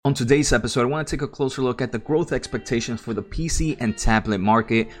On today's episode, I want to take a closer look at the growth expectations for the PC and tablet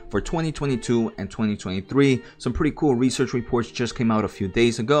market for 2022 and 2023. Some pretty cool research reports just came out a few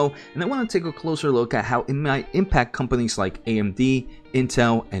days ago, and I want to take a closer look at how it might impact companies like AMD,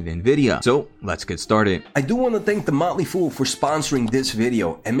 Intel, and Nvidia. So let's get started. I do want to thank The Motley Fool for sponsoring this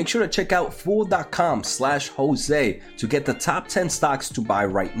video, and make sure to check out fool.com/Jose to get the top 10 stocks to buy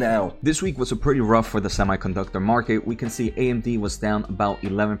right now. This week was a pretty rough for the semiconductor market. We can see AMD was down about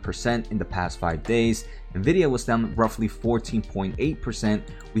 11% in the past 5 days. Nvidia was down roughly 14.8%.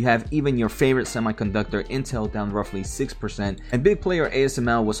 We have even your favorite semiconductor, Intel, down roughly 6%. And big player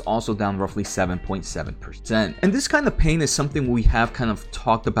ASML was also down roughly 7.7%. And this kind of pain is something we have kind of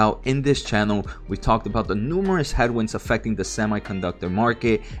talked about in this channel. We talked about the numerous headwinds affecting the semiconductor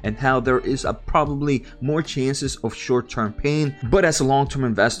market and how there is probably more chances of short-term pain. But as a long-term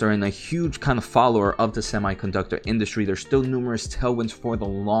investor and a huge kind of follower of the semiconductor industry, there's still numerous tailwinds for the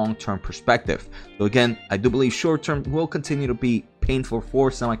long-term perspective. So again, I do believe short-term will continue to be painful for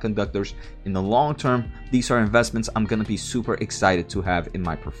semiconductors. In the long term, these are investments I'm going to be super excited to have in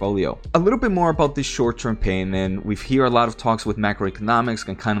my portfolio. A little bit more about this short-term pain, and we've heard a lot of talks with macroeconomics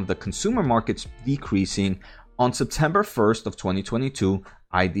and kind of the consumer markets decreasing. On September 1st of 2022,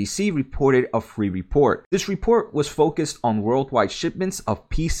 IDC reported a free report. This report was focused on worldwide shipments of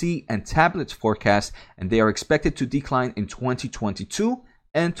PC and tablets forecasts, and they are expected to decline in 2022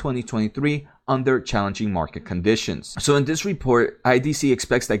 and 2023 under challenging market conditions. So in this report, IDC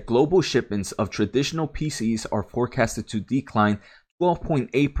expects that global shipments of traditional PCs are forecasted to decline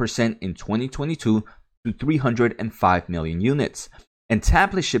 12.8% in 2022 to 305 million units. And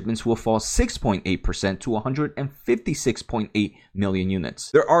tablet shipments will fall 6.8% to 156.8 million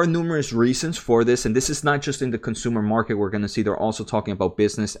units. There are numerous reasons for this, and this is not just in the consumer market. We're going to see they're also talking about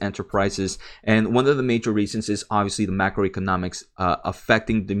business enterprises, and one of the major reasons is obviously the macroeconomics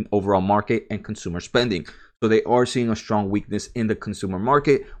affecting the overall market and consumer spending. So they are seeing a strong weakness in the consumer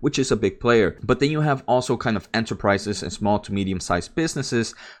market, which is a big player. But then you have also kind of enterprises and small to medium-sized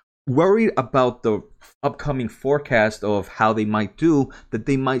businesses worried about the upcoming forecast of how they might do, that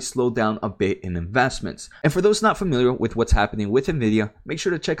they might slow down a bit in investments. And for those not familiar with what's happening with Nvidia, make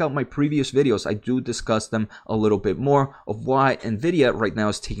sure to check out my previous videos. I do discuss them a little bit more of why Nvidia right now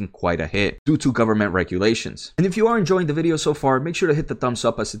is taking quite a hit due to government regulations. And if you are enjoying the video so far, make sure to hit the thumbs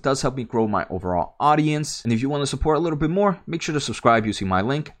up, as it does help me grow my overall audience. And if you want to support a little bit more, make sure to subscribe using my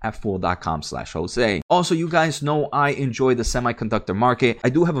link at fool.com/Jose. Also, you guys know I enjoy the semiconductor market. I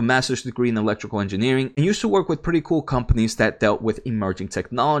do have a master's degree in electrical engineering and used to work with pretty cool companies that dealt with emerging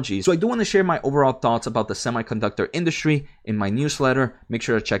technologies. So I do want to share my overall thoughts about the semiconductor industry in my newsletter. Make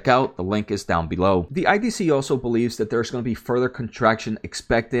sure to check out. The link is down below. The IDC also believes that there's going to be further contraction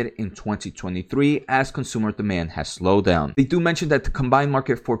expected in 2023 as consumer demand has slowed down. They do mention that the combined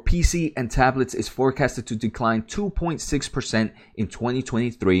market for PC and tablets is forecasted to decline 2.6% in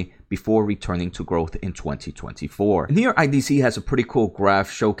 2023 before returning to growth in 2024. And here IDC has a pretty cool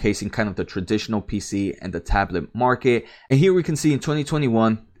graph showcasing kind of the traditional PC and the tablet market. And here we can see in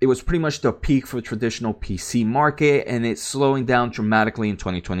 2021, it was pretty much the peak for the traditional PC market, and it's slowing down dramatically in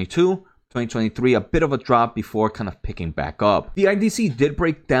 2022. 2023, a bit of a drop before kind of picking back up. The IDC did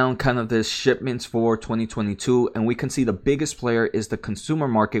break down kind of the shipments for 2022, and we can see the biggest player is the consumer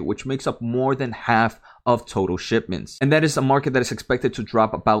market, which makes up more than half of total shipments. And that is a market that is expected to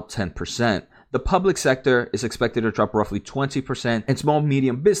drop about 10%. The public sector is expected to drop roughly 20%, and small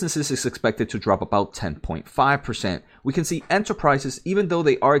medium businesses is expected to drop about 10.5%. We can see enterprises, even though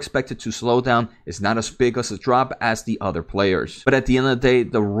they are expected to slow down, is not as big as a drop as the other players. But at the end of the day,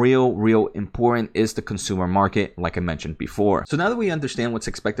 the real important is the consumer market, like I mentioned before. So now that we understand what's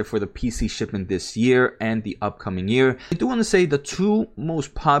expected for the PC shipment this year and the upcoming year, I do want to say the two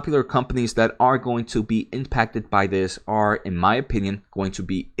most popular companies that are going to be impacted by this are, in my opinion, going to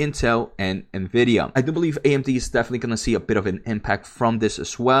be Intel and Nvidia. I do believe AMD is definitely going to see a bit of an impact from this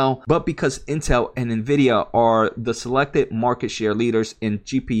as well, but because Intel and Nvidia are the selected market share leaders in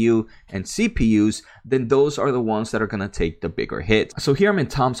GPU and CPUs, then those are the ones that are going to take the bigger hit. So here I'm in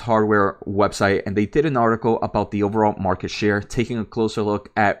Tom's Hardware website, and they did an article about the overall market share, taking a closer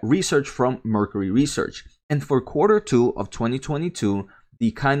look at research from Mercury Research. And for Q2 of 2022,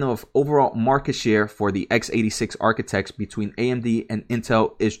 the kind of overall market share for the x86 architects between AMD and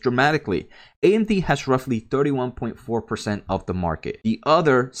Intel is dramatically. AMD has roughly 31.4% of the market. The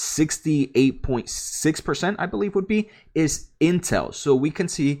other 68.6%, I believe would be, is Intel. So we can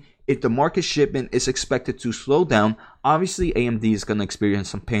see If the market shipment is expected to slow down, obviously AMD is going to experience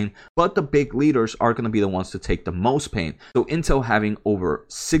some pain, but the big leaders are going to be the ones to take the most pain. So Intel having over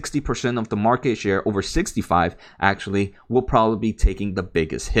 60% of the market share, over 65 actually, will probably be taking the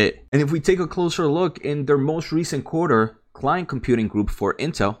biggest hit. And if we take a closer look in their most recent quarter, client computing group for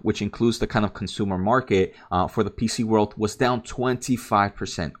Intel, which includes the kind of consumer market for the PC world, was down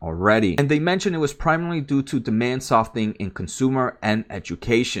 25% already. And they mentioned it was primarily due to demand softening in consumer and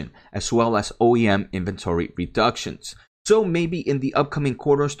education, as well as OEM inventory reductions. So maybe in the upcoming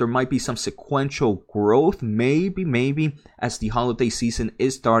quarters, there might be some sequential growth, maybe as the holiday season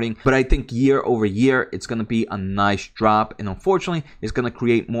is starting. But I think year over year, it's going to be a nice drop. And unfortunately, it's going to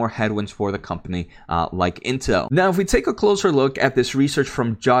create more headwinds for the company like Intel. Now, if we take a closer look at this research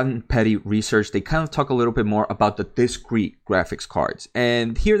from John Petty Research, they kind of talk a little bit more about the discrete graphics cards.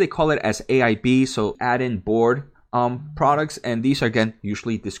 And here they call it as AIB, so add-in board products, and these are again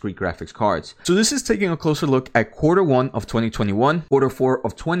usually discrete graphics cards. So this is taking a closer look at quarter 1 of 2021, quarter 4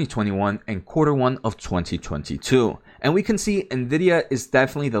 of 2021, and quarter 1 of 2022. And we can see Nvidia is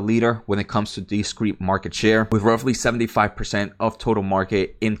definitely the leader when it comes to discrete market share, with roughly 75% of total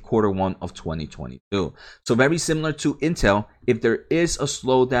market in quarter 1 of 2022. So very similar to Intel, if there is a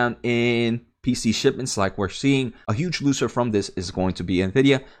slowdown in PC shipments like we're seeing, a huge loser from this is going to be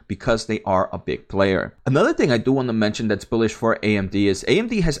Nvidia because they are a big player. Another thing I do want to mention that's bullish for AMD is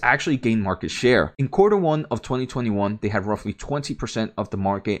AMD has actually gained market share. In quarter 1 of 2021, they had roughly 20% of the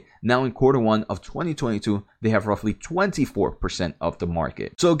market. Now in quarter 1 of 2022, they have roughly 24% of the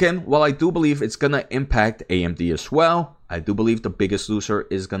market. So again, while I do believe it's going to impact AMD as well, I do believe the biggest loser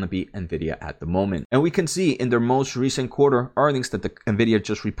is going to be Nvidia at the moment. And we can see in their most recent quarter earnings that the Nvidia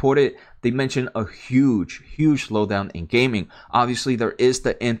just reported, they mentioned a huge slowdown in gaming. Obviously, there is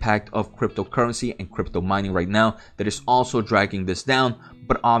the impact of cryptocurrency and crypto mining right now that is also dragging this down.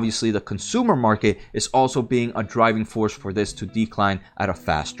 But obviously the consumer market is also being a driving force for this to decline at a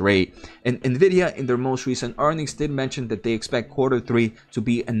fast rate. And Nvidia in their most recent earnings did mention that they expect quarter 3 to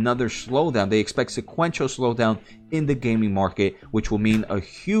be another slowdown. They expect sequential slowdown in the gaming market, which will mean a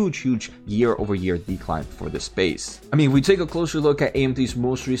huge year-over-year decline for the space. I mean, if we take a closer look at AMD's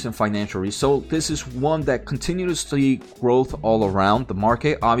most recent financial result, this is one that continues to see growth all around the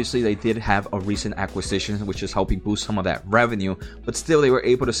market. Obviously, they did have a recent acquisition, which is helping boost some of that revenue, but still they were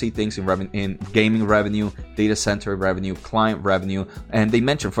able to see things in gaming revenue, data center revenue, client revenue, and they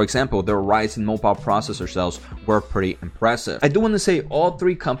mentioned, for example, their Ryzen mobile processor sales were pretty impressive. I do want to say all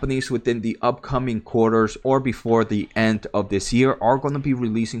three companies within the upcoming quarters or before the end of this year are going to be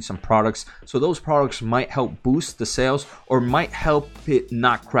releasing some products, so those products might help boost the sales or might help it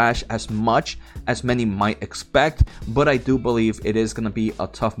not crash as much as many might expect. But I do believe it is going to be a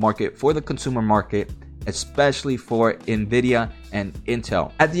tough market for the consumer market, especially for Nvidia and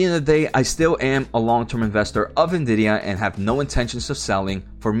Intel. At the end of the day, I still am a long-term investor of Nvidia and have no intentions of selling.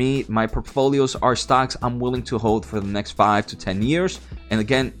 For me, my portfolios are stocks I'm willing to hold for the next 5 to 10 years. And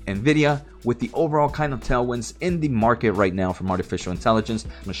again, Nvidia, with the overall kind of tailwinds in the market right now from artificial intelligence,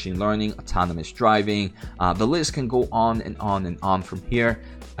 machine learning, autonomous driving, the list can go on and on and on from here.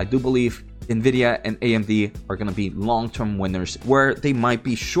 I do believe Nvidia and AMD are going to be long-term winners, where they might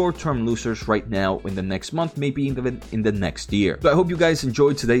be short-term losers right now in the next month, maybe in the next year. So I hope you guys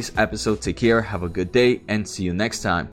enjoyed today's episode. Take care, have a good day, and see you next time.